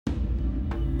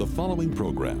The following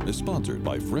program is sponsored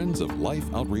by Friends of Life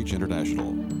Outreach International.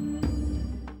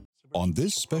 On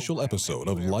this special episode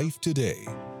of Life Today.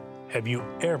 Have you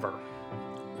ever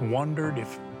wondered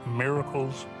if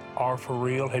miracles are for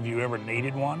real? Have you ever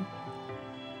needed one?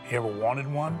 You ever wanted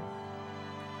one?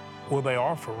 Well, they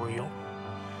are for real.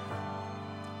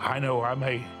 I know I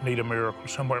may need a miracle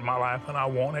somewhere in my life, and I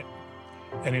want it.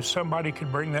 And if somebody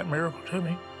could bring that miracle to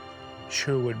me,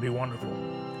 sure would be wonderful.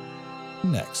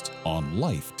 Next on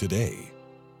Life Today.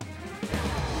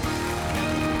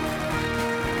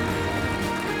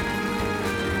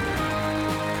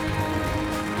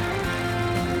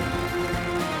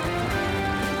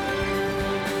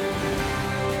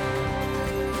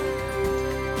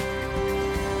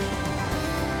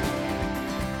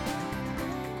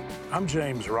 I'm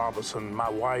James Robison. My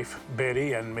wife,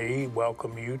 Betty, and me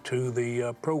welcome you to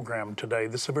the program today.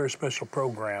 This is a very special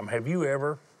program. Have you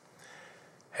ever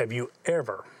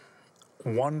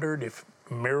wondered if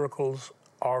miracles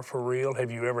are for real?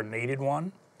 Have you ever needed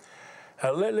one?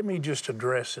 Let me just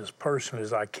address as personally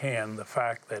as I can the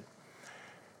fact that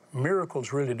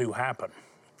miracles really do happen.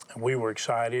 We were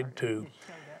excited to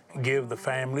give the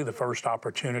family the first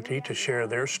opportunity to share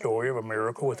their story of a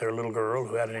miracle with their little girl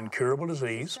who had an incurable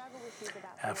disease,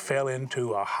 fell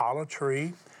into a hollow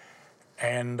tree,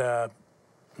 and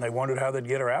they wondered how they'd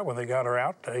get her out. When they got her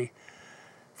out, they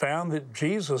found that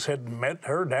Jesus had met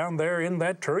her down there in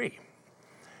that tree.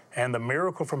 And the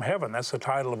miracle from heaven, that's the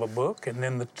title of a book, and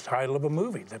then the title of a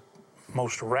movie, the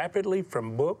most rapidly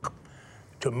from book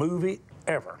to movie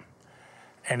ever.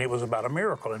 And it was about a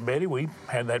miracle. And Betty, we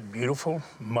had that beautiful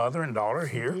mother and daughter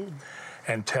here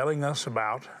and telling us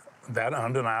about that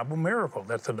undeniable miracle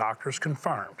that the doctors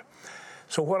confirmed.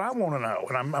 So what I want to know,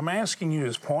 and I'm asking you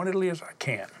as pointedly as I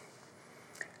can,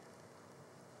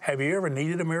 have you ever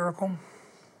needed a miracle?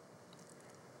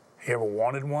 You ever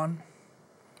wanted one?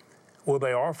 Well,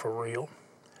 they are for real.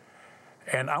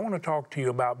 And I want to talk to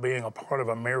you about being a part of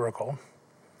a miracle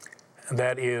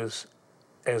that is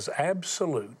as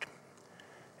absolute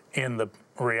in the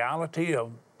reality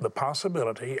of the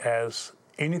possibility as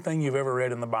anything you've ever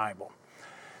read in the Bible.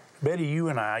 Betty, you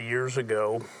and I, years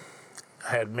ago,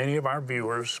 had many of our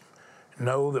viewers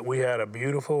know that we had a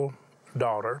beautiful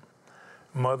daughter,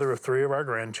 mother of 3 of our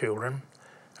grandchildren,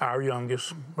 our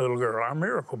youngest little girl, our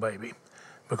miracle baby,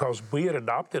 because we had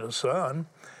adopted a son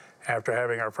after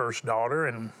having our first daughter,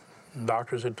 and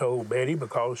doctors had told Betty,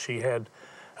 because she had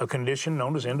a condition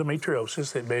known as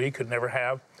endometriosis, that Betty could never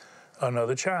have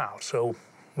another child. So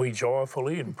we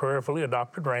joyfully and prayerfully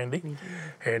adopted Randy,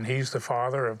 and he's the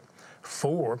father of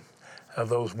 4 of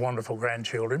those wonderful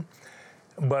grandchildren.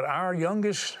 But our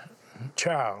youngest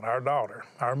child, our daughter,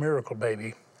 our miracle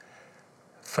baby,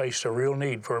 faced a real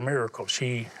need for a miracle.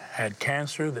 She had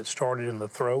cancer that started in the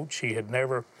throat. She had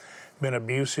never been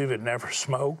abusive, had never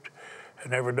smoked,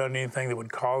 had never done anything that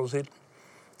would cause it.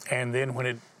 And then when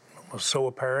it was so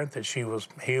apparent that she was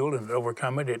healed and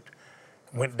overcome it, it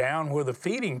went down where the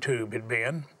feeding tube had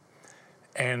been,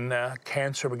 and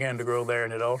cancer began to grow there,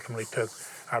 and it ultimately took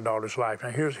our daughter's life.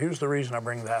 Now, here's the reason I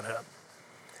bring that up.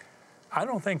 I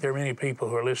don't think there are many people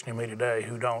who are listening to me today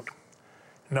who don't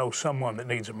know someone that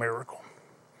needs a miracle.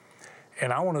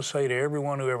 And I want to say to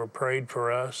everyone who ever prayed for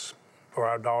us, for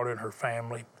our daughter and her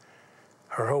family,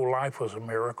 her whole life was a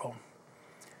miracle.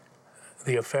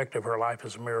 The effect of her life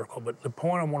is a miracle. But the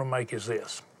point I want to make is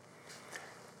this.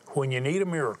 When you need a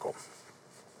miracle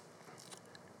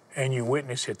and you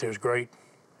witness it, there's great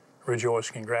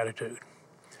rejoicing and gratitude.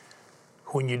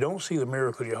 When you don't see the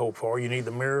miracle you hope for, you need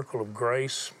the miracle of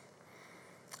grace,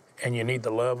 and you need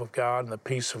the love of God and the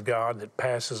peace of God that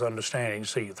passes understanding to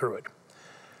see you through it.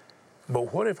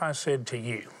 But what if I said to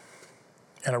you,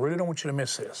 and I really don't want you to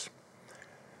miss this,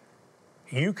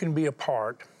 you can be a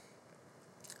part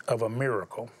of a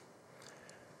miracle,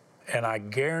 and I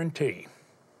guarantee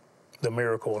the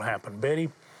miracle will happen. Betty,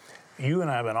 you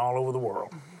and I have been all over the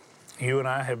world. You and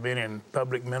I have been in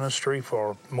public ministry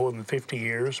for more than 50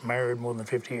 years, married more than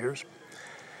 50 years,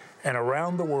 and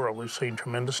around the world we've seen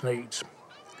tremendous needs.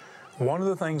 One of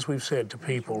the things we've said to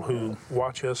people who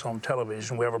watch us on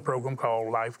television, we have a program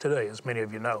called Life Today, as many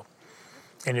of you know,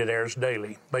 and it airs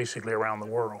daily, basically around the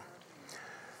world.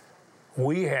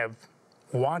 We have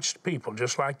watched people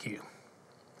just like you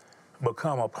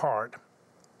become a part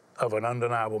of an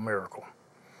undeniable miracle.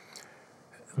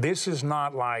 This is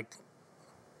not like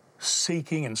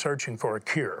seeking and searching for a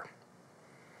cure.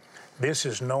 This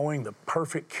is knowing the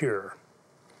perfect cure,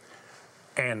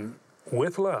 and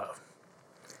with love,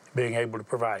 being able to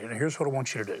provide it. And here's what I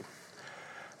want you to do.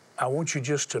 I want you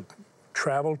just to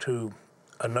travel to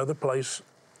another place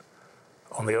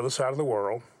on the other side of the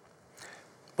world,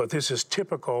 But this is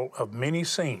typical of many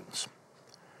scenes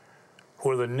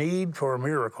where the need for a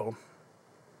miracle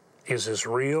is as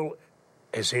real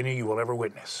as any you will ever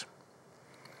witness.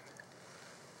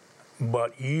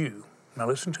 But you, now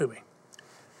listen to me,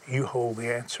 you hold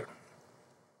the answer.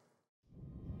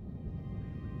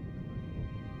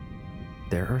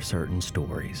 There are certain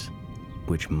stories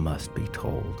which must be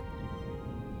told.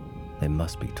 They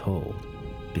must be told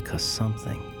because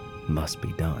something must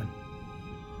be done.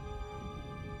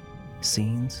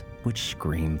 Scenes which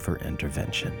scream for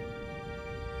intervention.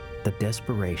 The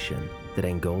desperation that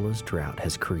Angola's drought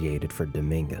has created for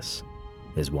Dominguez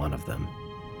is one of them.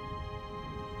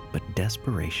 But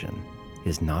desperation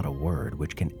is not a word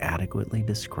which can adequately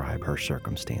describe her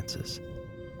circumstances.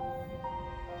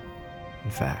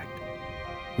 In fact,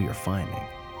 we are finding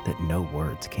that no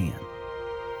words can.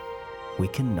 We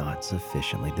cannot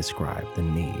sufficiently describe the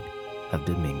need of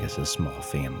Dominguez's small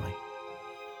family.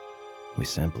 We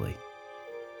simply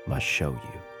must show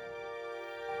you.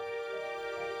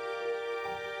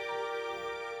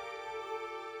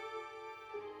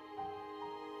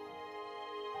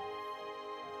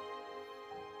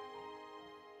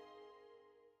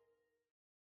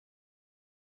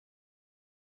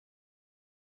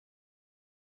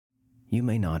 You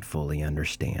may not fully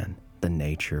understand the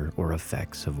nature or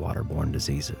effects of waterborne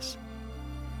diseases,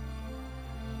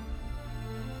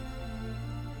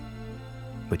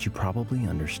 but you probably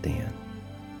understand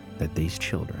that these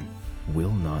children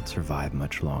will not survive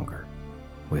much longer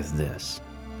with this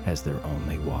as their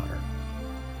only water.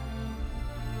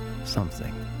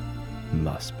 Something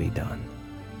must be done.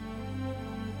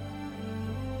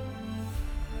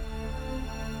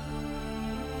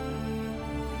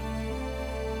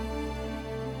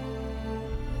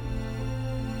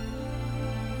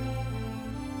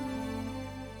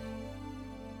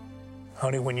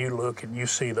 Honey, when you look and you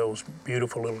see those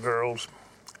beautiful little girls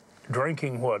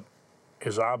drinking what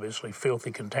is obviously filthy,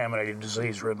 contaminated,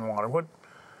 disease-ridden water,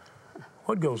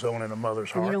 what goes on in a mother's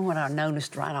heart? You know what I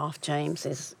noticed right off, James,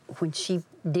 is when she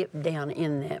dipped down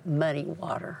in that muddy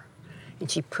water and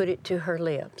she put it to her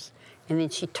lips and then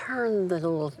she turned the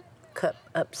little cup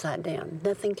upside down,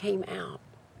 nothing came out.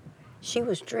 She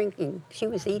was drinking, she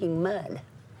was eating mud.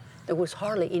 There was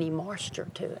hardly any moisture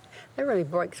to it. That really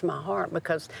breaks my heart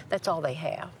because that's all they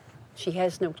have. She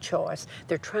has no choice.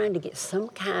 They're trying to get some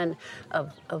kind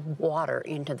of water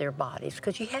into their bodies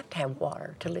because you have to have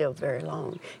water to live very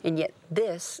long. And yet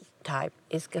this type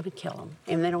is going to kill them,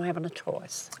 and they don't have a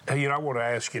choice. Hey, you know, I want to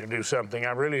ask you to do something.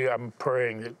 I'm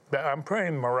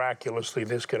praying miraculously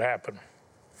this could happen.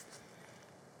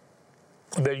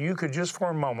 That you could just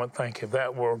for a moment think if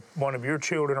that were one of your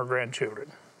children or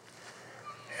grandchildren.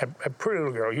 A pretty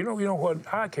little girl. You know what?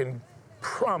 I can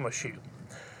promise you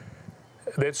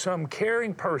that some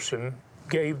caring person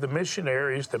gave the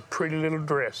missionaries the pretty little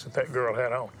dress that girl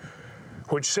had on,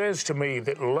 which says to me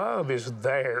that love is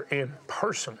there in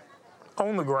person,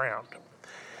 on the ground.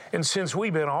 And since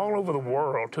we've been all over the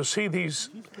world to see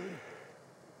these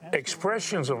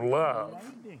expressions of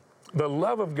love, the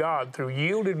love of God through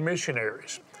yielded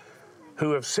missionaries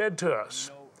who have said to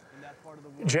us,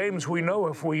 James, we know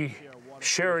if we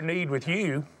share a need with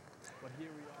you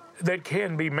that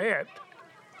can be met,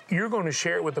 you're going to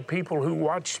share it with the people who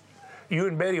watch you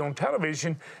and Betty on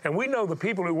television, and we know the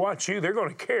people who watch you, they're going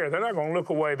to care. They're not going to look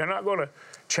away. They're not going to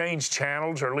change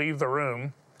channels or leave the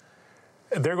room.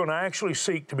 They're going to actually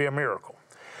seek to be a miracle.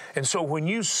 And so when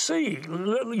you see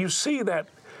that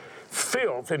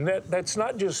filth, and that's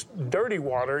not just dirty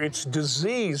water, it's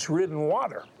disease-ridden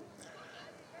water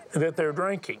that they're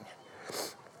drinking.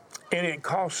 And it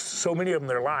costs so many of them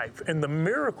their life. And the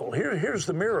miracle, here's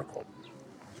the miracle.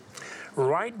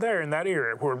 Right there in that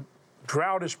area where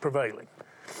drought is prevailing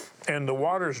and the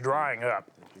water's drying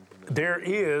up, there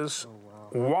is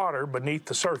water beneath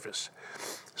the surface.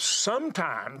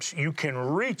 Sometimes you can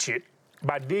reach it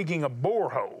by digging a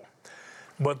borehole.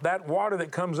 But that water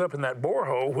that comes up in that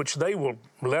borehole, which they will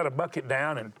let a bucket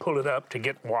down and pull it up to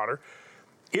get water,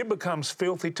 it becomes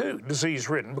filthy too,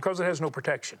 disease-ridden, because it has no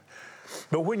protection.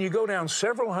 But when you go down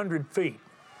several hundred feet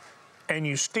and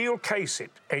you steel case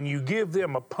it and you give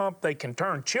them a pump they can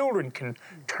turn, children can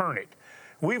turn it.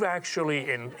 We've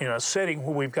actually, in a setting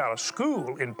where we've got a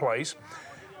school in place,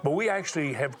 but we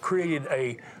actually have created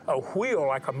a wheel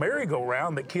like a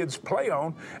merry-go-round that kids play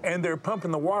on, and they're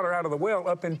pumping the water out of the well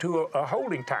up into a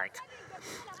holding tank.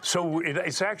 So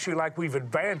it's actually like we've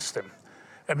advanced them.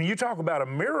 I mean, you talk about a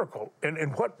miracle,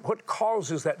 and what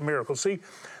causes that miracle? See,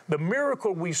 the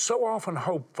miracle we so often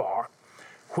hope for,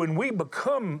 when we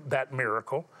become that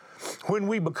miracle, when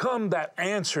we become that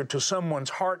answer to someone's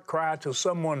heart cry, to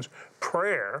someone's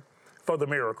prayer for the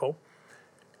miracle,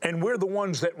 and we're the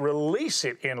ones that release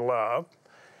it in love,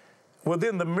 well,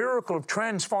 then the miracle of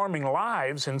transforming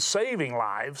lives and saving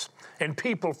lives and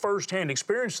people firsthand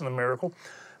experiencing the miracle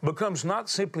becomes not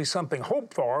simply something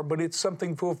hoped for, but it's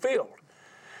something fulfilled.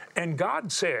 And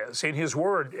God says in His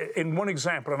Word, in one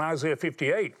example in Isaiah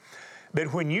 58,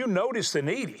 that when you notice the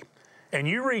needy and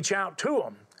you reach out to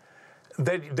them,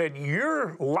 that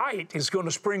your light is going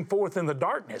to spring forth in the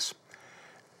darkness.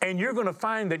 And you're going to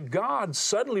find that God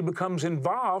suddenly becomes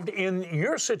involved in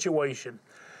your situation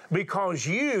because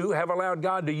you have allowed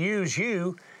God to use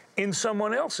you in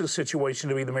someone else's situation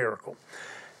to be the miracle.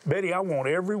 Betty, I want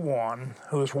everyone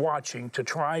who is watching to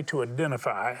try to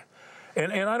identify,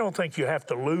 and I don't think you have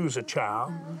to lose a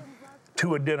child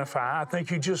to identify. I think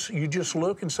you just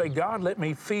look and say, God, let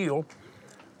me feel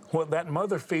what that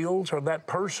mother feels or that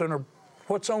person or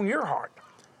what's on your heart.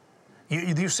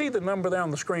 You see the number there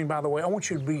on the screen, by the way? I want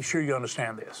you to be sure you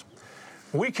understand this.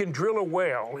 We can drill a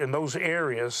well in those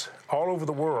areas all over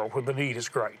the world where the need is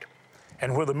great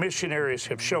and where the missionaries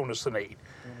have shown us the need.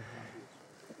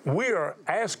 We are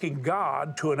asking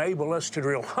God to enable us to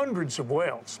drill hundreds of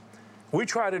wells. We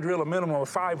try to drill a minimum of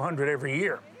 500 every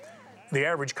year. The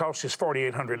average cost is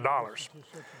 $4,800.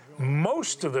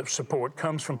 Most of the support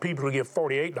comes from people who give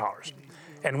 $48.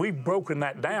 And we've broken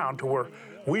that down to where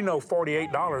we know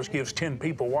 $48 gives 10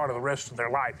 people water the rest of their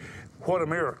life. What a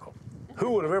miracle.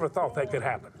 Who would have ever thought that could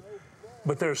happen?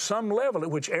 But there's some level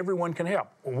at which everyone can help.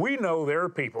 We know there are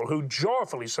people who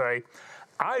joyfully say,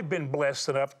 I've been blessed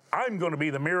enough, I'm going to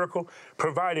be the miracle,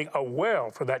 providing a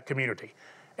well for that community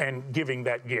and giving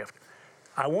that gift.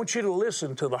 I want you to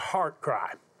listen to the heart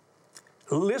cry.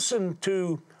 Listen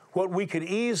to what we could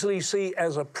easily see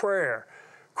as a prayer,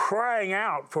 crying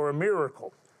out for a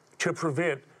miracle to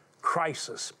prevent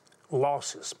crisis,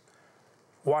 losses.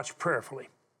 Watch prayerfully.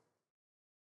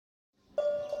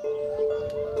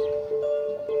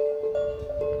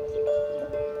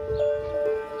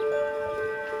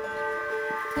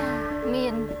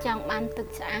 Miền chẳng banទឹក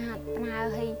ស្អាតផ្នើ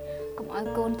ហើយកុំឲ្យ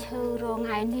កូនឈឺរង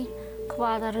ថ្ងៃនេះខ្វ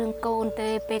ល់តែរឿងកូនទេ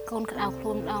ពេលកូនក្តៅខ្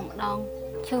លួនម្ដង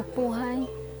ឈឺពោះហើយ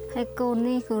កូន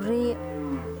នេះក៏រៀក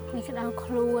នេះក្តៅ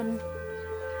ខ្លួន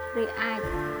រៀកអាច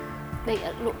តែអ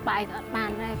ត់លក់បាយអត់បាន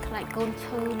ដែរខ្លាចកូន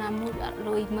ឈឺណាមួយអត់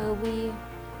លុយមើលវា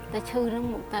តែឈឺហ្នឹង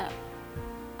មកតែ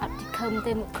អត់ខំ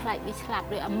ទេមកខ្លាចវាស្លាប់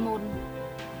ដោយអមុន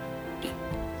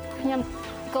ខ្ញុំ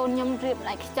កូនខ្ញុំរៀប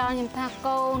lạiខ្យល់ខ្ញុំថា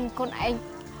កូនឯង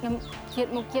ខ្ញុំជាតិ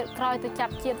មកជាតិក្រោយទៅចា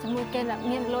ប់ជាតិជាមួយគេតែ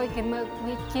មានលុយគេមើល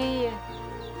វាជា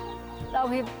ដល់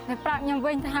វាប្រាប់ខ្ញុំ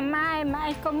វិញថាម៉ែ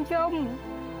កុំយំ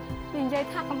និយាយ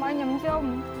ថាកុំឲ្យខ្ញុំយំ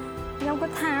ខ្ញុំក៏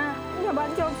ថាខ្ញុំអ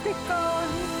ត់យំទេកូន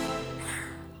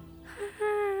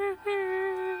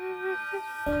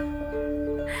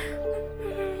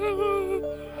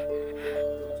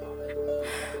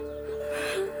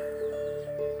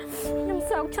ខ្ញុំ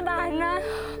សោកស្ដាយណាស់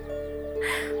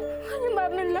ខ្ញុំអ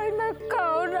ត់មានលុយមកកូ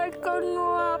នឲ្យកូន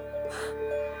ងាប់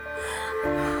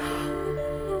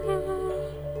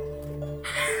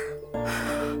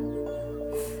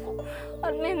អ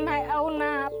ត់មានម៉ែអូន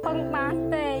ណាពឹងបាន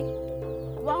ទេ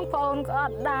បងប្អូនក៏អ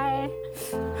ត់ដែរ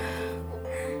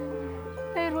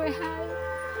ពេលរួចហើយ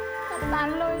អត់បាន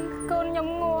លុយកូនខ្ញុំ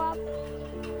ងាប់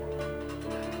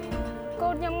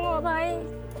ហើយ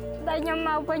តែខ្ញុំ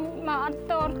មកវិញមកអត់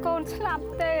តូនកូនស្លាប់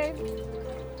ទេ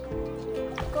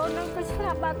កូននឹងក៏ស្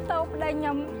លាប់បាត់ទៅប្តីខ្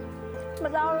ញុំម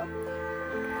កដល់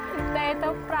តែទៅ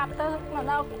ប្រាប់ទៅមក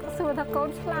ដល់សួរថាកូន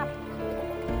ស្លាប់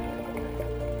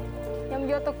ខ្ញុំ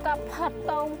យកទៅកាប់ផាត់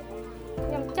ទៅ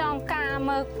ខ្ញុំចង់ការ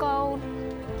មើលកូន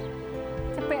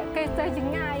ទៅពាក់គេទៅច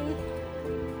ង្អាយ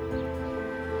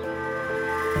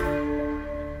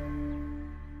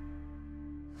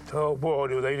Oh boy,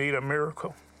 do they need a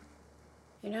miracle.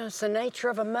 You know, it's the nature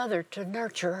of a mother to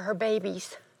nurture her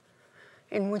babies.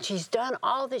 And when she's done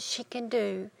all that she can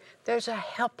do, there's a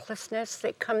helplessness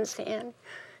that comes in.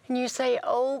 And you say,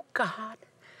 oh, God,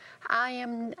 I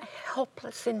am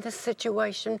helpless in this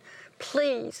situation.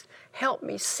 Please help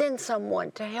me. Send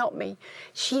someone to help me.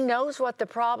 She knows what the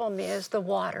problem is, the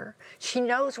water. She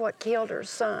knows what killed her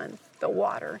son, the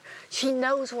water. She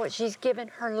knows what she's given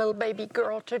her little baby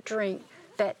girl to drink,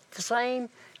 that same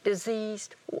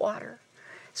diseased water.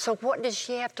 So what does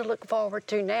she have to look forward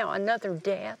to now? Another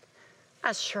death?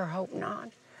 I sure hope not.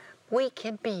 We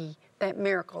can be that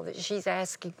miracle that she's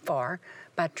asking for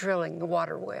by drilling the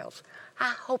water wells. I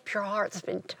hope your heart's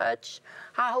been touched.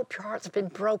 I hope your heart's been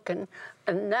broken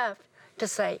enough to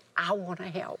say, I want to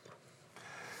help.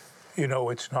 You know,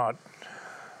 it's not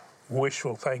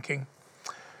wishful thinking.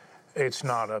 It's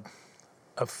not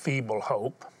a feeble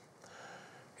hope.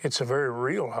 It's a very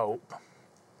real hope.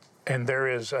 And there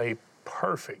is a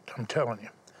perfect, I'm telling you,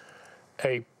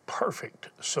 a perfect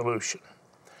solution.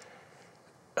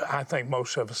 I think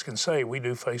most of us can say we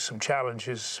do face some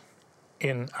challenges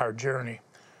in our journey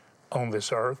on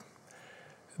this earth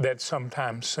that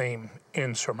sometimes seem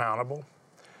insurmountable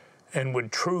and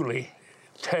would truly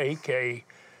take a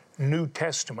New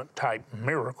Testament type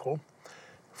miracle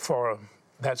for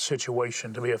that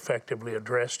situation to be effectively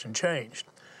addressed and changed.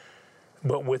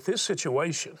 But with this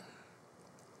situation,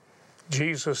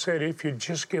 Jesus said, if you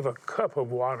just give a cup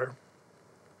of water,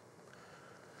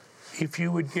 if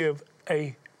you would give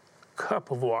a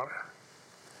cup of water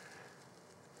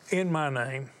in my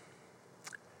name,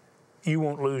 you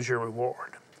won't lose your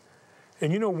reward.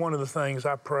 And you know, one of the things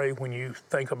I pray when you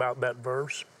think about that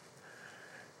verse,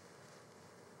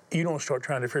 you don't start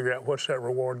trying to figure out what's that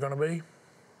reward going to be.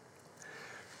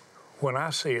 When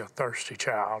I see a thirsty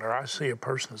child or I see a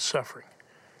person that's suffering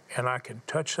and I can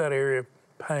touch that area of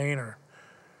pain or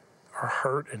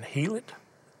hurt and heal it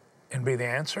and be the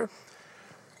answer,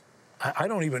 I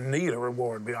don't even need a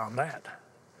reward beyond that.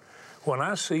 When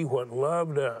I see what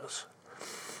love does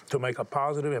to make a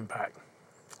positive impact,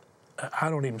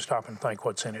 I don't even stop and think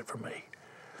what's in it for me.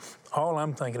 All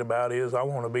I'm thinking about is I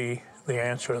want to be the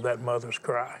answer to that mother's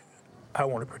cry. I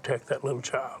want to protect that little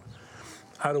child.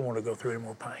 I don't want to go through any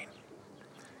more pain.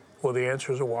 Well, the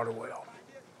answer is a water well.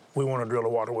 We want to drill a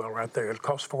water well right there. It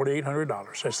costs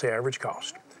 $4,800. That's the average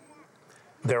cost.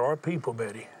 There are people,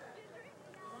 Betty,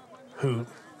 who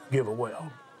give a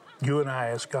well. You and I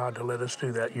asked God to let us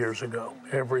do that years ago,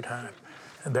 every time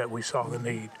that we saw the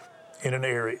need in an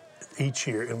area each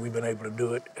year, and we've been able to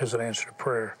do it as an answer to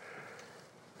prayer.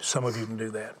 Some of you can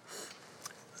do that.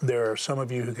 There are some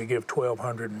of you who could give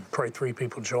 $1,200 and pray 3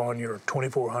 people join you, or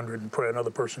 $2,400 and pray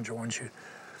another person joins you.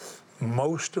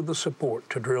 Most of the support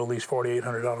to drill these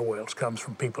 $4,800 wells comes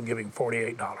from people giving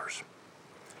 $48.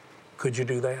 Could you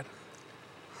do that?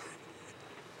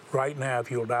 Right now, if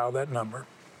you'll dial that number,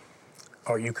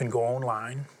 or you can go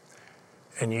online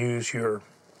and use your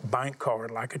bank card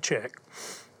like a check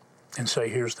and say,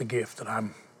 here's the gift that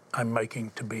I'm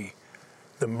making to be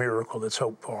the miracle that's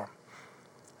hoped for,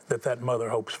 that mother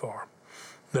hopes for,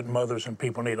 that mothers and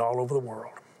people need all over the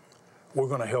world. We're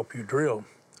going to help you drill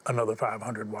another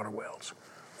 500 water wells,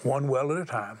 one well at a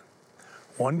time,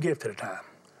 one gift at a time,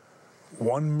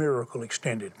 one miracle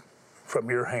extended from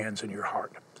your hands and your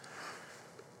heart.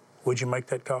 Would you make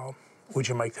that call? Would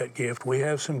you make that gift? We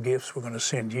have some gifts we're going to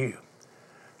send you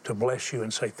to bless you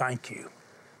and say thank you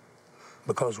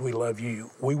because we love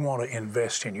you. We want to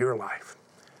invest in your life.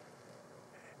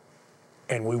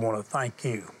 And we want to thank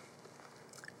you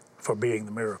for being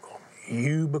the miracle.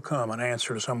 You become an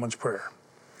answer to someone's prayer,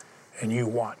 and you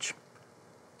watch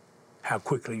how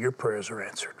quickly your prayers are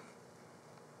answered.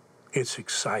 It's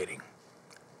exciting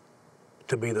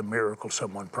to be the miracle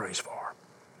someone prays for,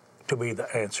 to be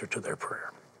the answer to their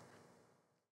prayer.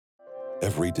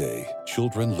 Every day,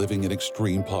 children living in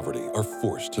extreme poverty are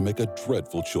forced to make a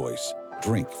dreadful choice: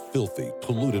 drink filthy,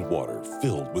 polluted water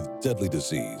filled with deadly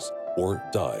disease, or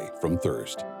die from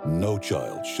thirst. No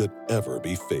child should ever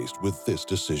be faced with this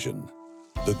decision.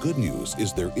 The good news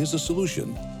is there is a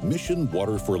solution. Mission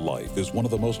Water for Life is one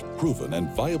of the most proven and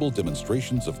viable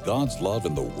demonstrations of God's love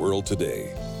in the world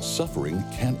today. Suffering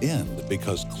can end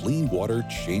because clean water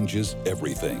changes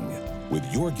everything. With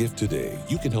your gift today,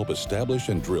 you can help establish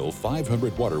and drill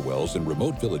 500 water wells in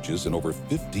remote villages in over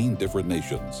 15 different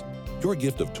nations. Your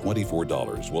gift of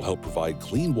 $24 will help provide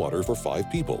clean water for 5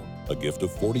 people. A gift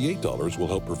of $48 will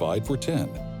help provide for 10.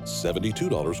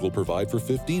 $72 will provide for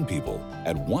 15 people.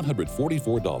 And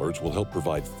 $144 will help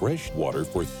provide fresh water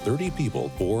for 30 people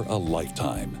for a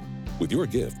lifetime. With your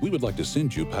gift, we would like to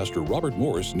send you Pastor Robert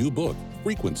Morris' new book,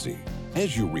 Frequency.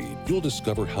 As you read, you'll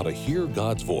discover how to hear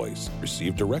God's voice,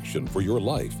 receive direction for your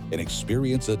life, and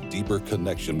experience a deeper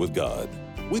connection with God.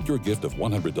 With your gift of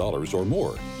 $100 or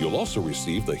more, you'll also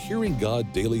receive the Hearing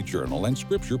God Daily Journal and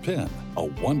Scripture Pen, a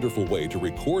wonderful way to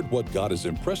record what God is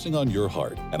impressing on your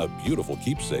heart and a beautiful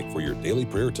keepsake for your daily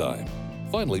prayer time.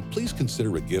 Finally, please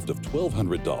consider a gift of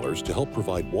 $1,200 to help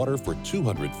provide water for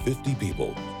 250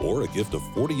 people, or a gift of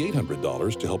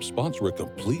 $4,800 to help sponsor a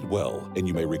complete well, and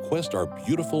you may request our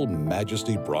beautiful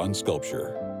Majesty bronze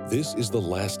sculpture. This is the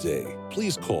last day.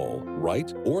 Please call,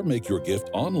 write, or make your gift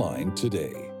online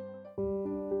today.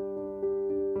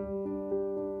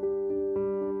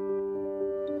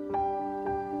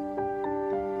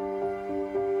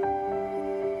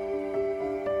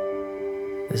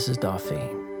 This is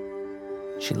Dauphine.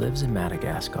 She lives in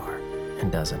Madagascar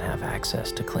and doesn't have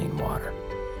access to clean water.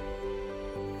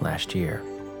 Last year,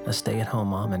 a stay-at-home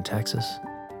mom in Texas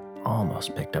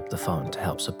almost picked up the phone to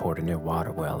help support a new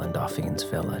water well in Dauphine's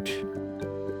village.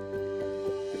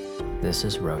 This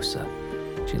is Rosa,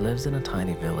 She lives in a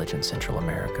tiny village in Central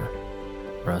America.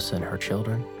 Rosa and her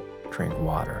children drink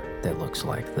water that looks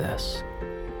like this.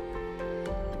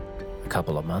 A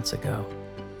couple of months ago,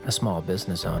 a small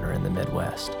business owner in the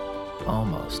Midwest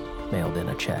almost mailed in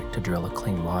a check to drill a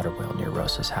clean water well near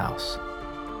Rosa's house.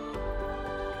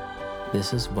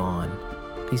 This is Vaughn.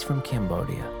 He's from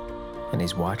Cambodia, and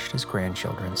he's watched his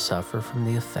grandchildren suffer from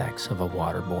the effects of a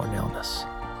waterborne illness.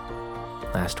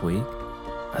 Last week,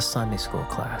 a Sunday school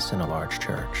class in a large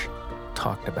church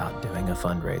talked about doing a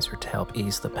fundraiser to help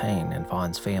ease the pain in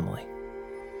Vaughn's family.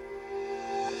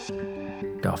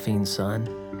 Delphine's son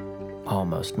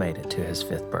almost made it to his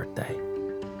 5th birthday.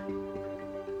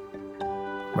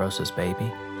 Rosa's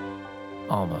baby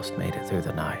almost made it through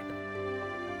the night.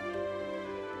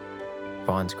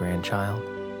 Vaughn's grandchild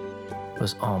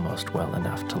was almost well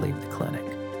enough to leave the clinic.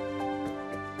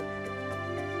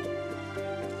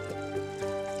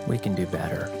 We can do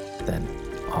better than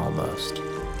almost.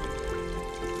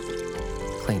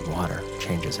 Clean water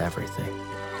changes everything.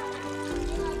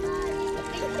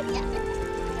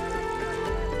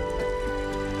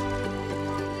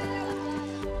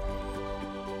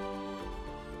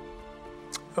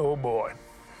 Oh boy.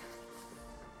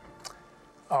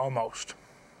 Almost.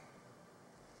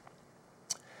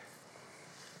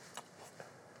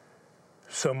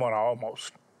 Someone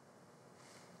almost.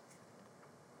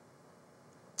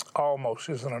 Almost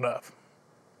isn't enough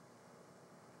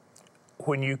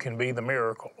when you can be the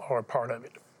miracle or a part of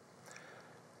it.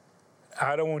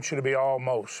 I don't want you to be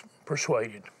almost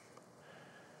persuaded.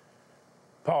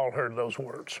 Paul heard those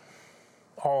words.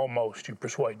 Almost you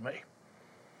persuade me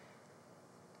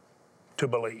to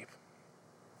believe.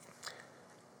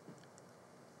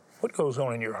 What goes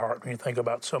on in your heart when you think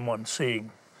about someone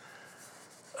seeing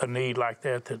a need like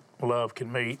that love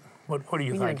can meet? What do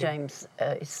you think? You know, James,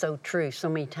 it's so true. So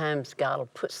many times God will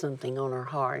put something on our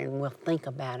heart and we'll think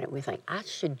about it. We think, I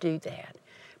should do that.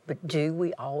 But do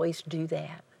we always do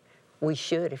that? We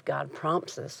should if God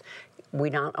prompts us. We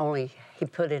not only, He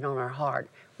put it on our heart,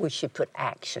 we should put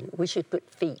action. We should put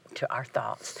feet to our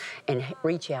thoughts and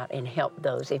reach out and help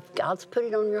those. If God's put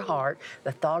it on your heart,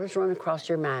 the thought is running across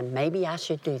your mind, maybe I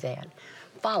should do that.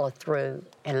 Follow through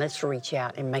and let's reach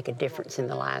out and make a difference in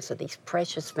the lives of these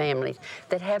precious families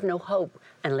that have no hope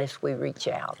unless we reach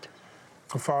out.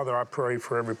 Well, Father, I pray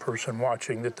for every person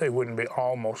watching that they wouldn't be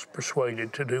almost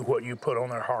persuaded to do what you put on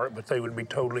their heart, but they would be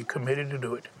totally committed to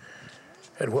do it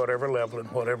at whatever level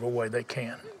and whatever way they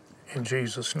can. In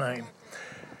Jesus' name.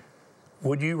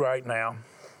 Would you right now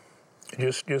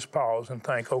just pause and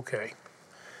think, okay,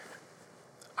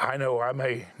 I know I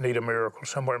may need a miracle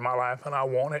somewhere in my life and I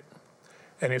want it.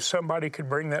 And if somebody could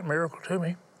bring that miracle to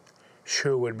me,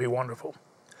 sure would be wonderful.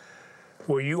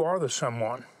 Well, you are the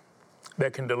someone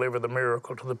that can deliver the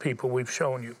miracle to the people we've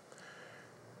shown you,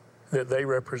 that they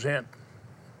represent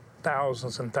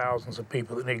thousands and thousands of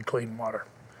people that need clean water.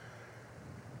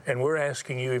 And we're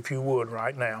asking you, if you would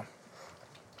right now,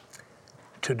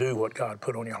 to do what God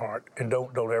put on your heart. And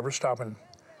don't ever stop and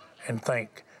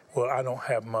think, well, I don't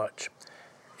have much.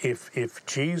 If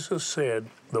Jesus said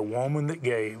the woman that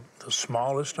gave the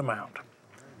smallest amount,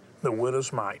 the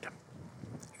widow's mite,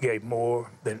 gave more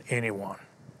than anyone,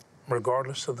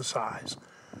 regardless of the size,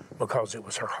 because it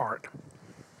was her heart.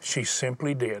 She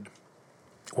simply did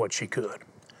what she could.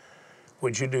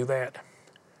 Would you do that?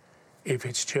 If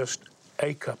it's just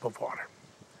a cup of water,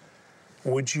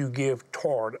 would you give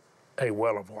toward a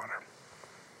well of water?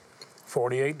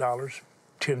 $48,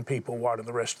 10 people water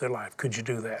the rest of their life. Could you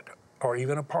do that? Or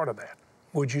even a part of that?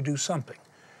 Would you do something?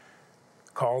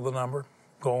 Call the number,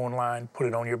 go online, put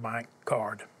it on your bank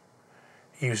card.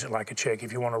 Use it like a check.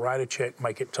 If you want to write a check,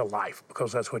 make it to life,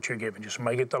 because that's what you're giving. Just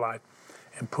make it to life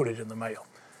and put it in the mail.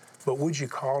 But would you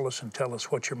call us and tell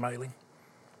us what you're mailing?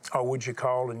 Or would you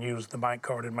call and use the bank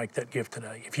card and make that gift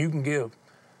today? If you can give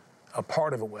a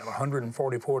part of a well,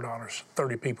 $144,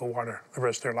 30 people water the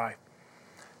rest of their life.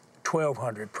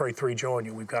 $1,200, pray 3 join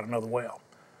you, we've got another well.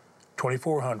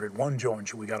 $2,400, 1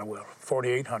 joins you, we got a well.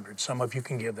 $4,800, some of you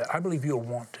can give that. I believe you'll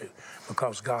want to,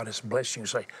 because God has blessed you.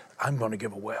 Say, I'm going to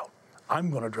give a well.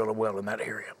 I'm going to drill a well in that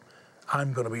area.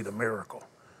 I'm going to be the miracle.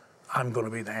 I'm going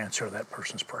to be the answer to that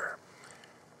person's prayer.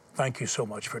 Thank you so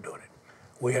much for doing it.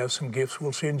 We have some gifts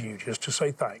we'll send you just to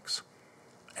say thanks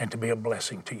and to be a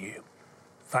blessing to you.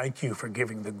 Thank you for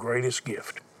giving the greatest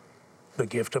gift, the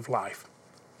gift of life,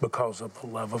 because of the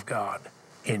love of God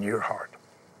in your heart.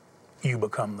 You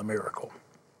become the miracle.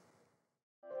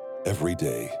 Every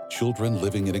day, children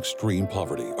living in extreme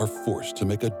poverty are forced to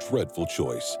make a dreadful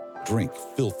choice: drink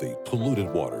filthy,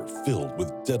 polluted water filled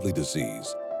with deadly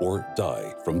disease, or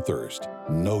die from thirst.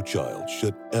 No child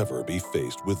should ever be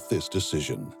faced with this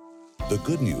decision. The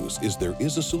good news is there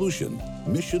is a solution.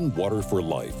 Mission Water for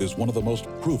Life is one of the most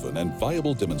proven and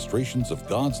viable demonstrations of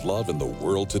God's love in the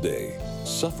world today.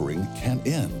 Suffering can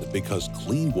end because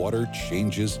clean water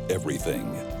changes everything.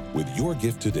 With your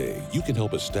gift today, you can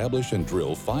help establish and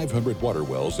drill 500 water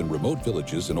wells in remote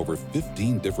villages in over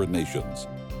 15 different nations.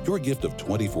 Your gift of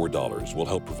 $24 will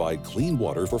help provide clean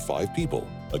water for 5 people.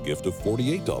 A gift of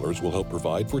 $48 will help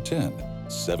provide for 10.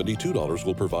 $72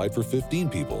 will provide for 15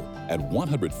 people, and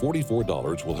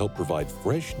 $144 will help provide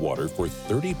fresh water for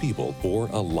 30 people for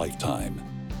a lifetime.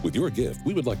 With your gift,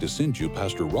 we would like to send you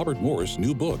Pastor Robert Morris'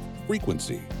 new book,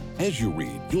 Frequency. As you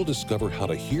read, you'll discover how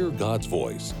to hear God's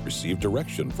voice, receive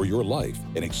direction for your life,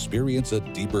 and experience a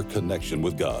deeper connection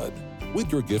with God. With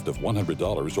your gift of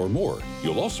 $100 or more,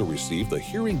 you'll also receive the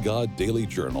Hearing God Daily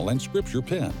Journal and Scripture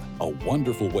Pen, a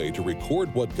wonderful way to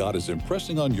record what God is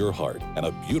impressing on your heart and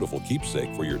a beautiful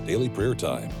keepsake for your daily prayer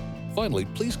time. Finally,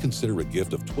 please consider a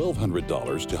gift of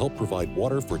 $1,200 to help provide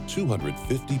water for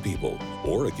 250 people,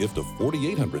 or a gift of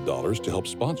 $4,800 to help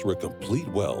sponsor a complete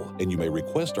well, and you may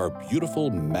request our beautiful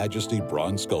Majesty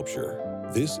bronze sculpture.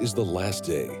 This is the last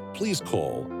day. Please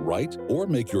call, write, or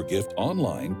make your gift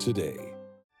online today.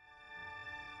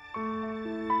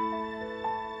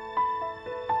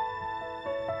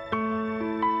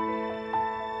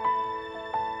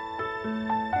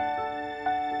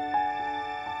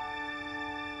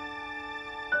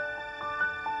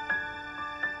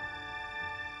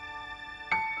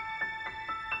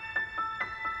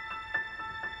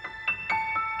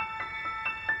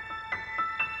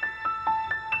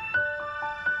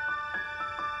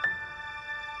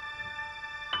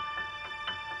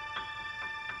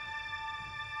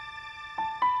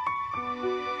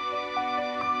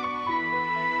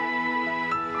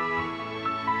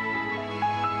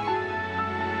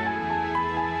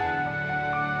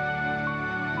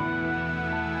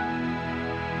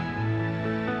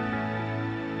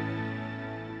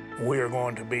 We are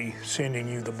going to be sending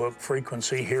you the book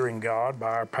Frequency, Hearing God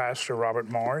by our pastor, Robert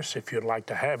Morris. If you'd like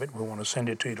to have it, we want to send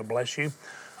it to you to bless you.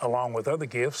 Along with other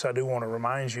gifts, I do want to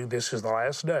remind you this is the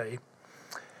last day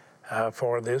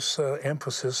for this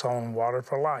emphasis on water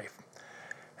for life.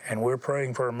 And we're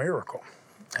praying for a miracle.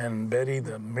 And Betty,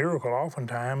 the miracle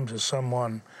oftentimes is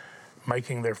someone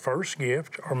making their first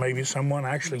gift, or maybe someone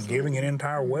actually giving an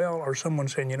entire well, or someone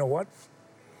saying, you know what,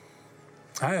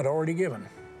 I had already given,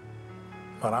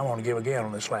 but I want to give again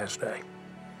on this last day.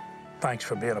 Thanks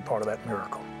for being a part of that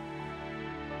miracle.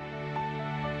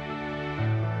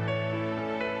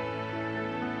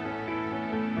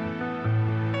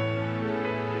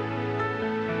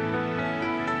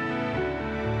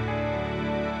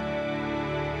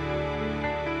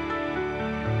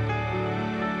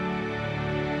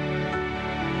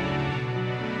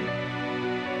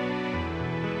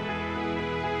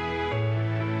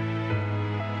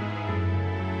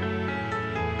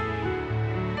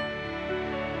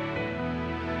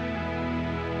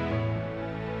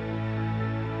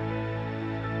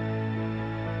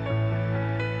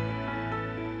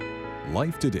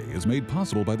 Life Today is made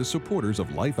possible by the supporters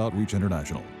of Life Outreach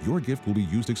International. Your gift will be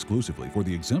used exclusively for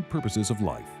the exempt purposes of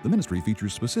life. The ministry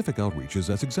features specific outreaches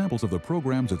as examples of the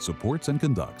programs it supports and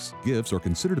conducts. Gifts are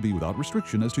considered to be without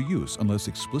restriction as to use unless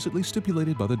explicitly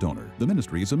stipulated by the donor. The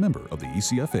ministry is a member of the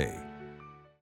ECFA.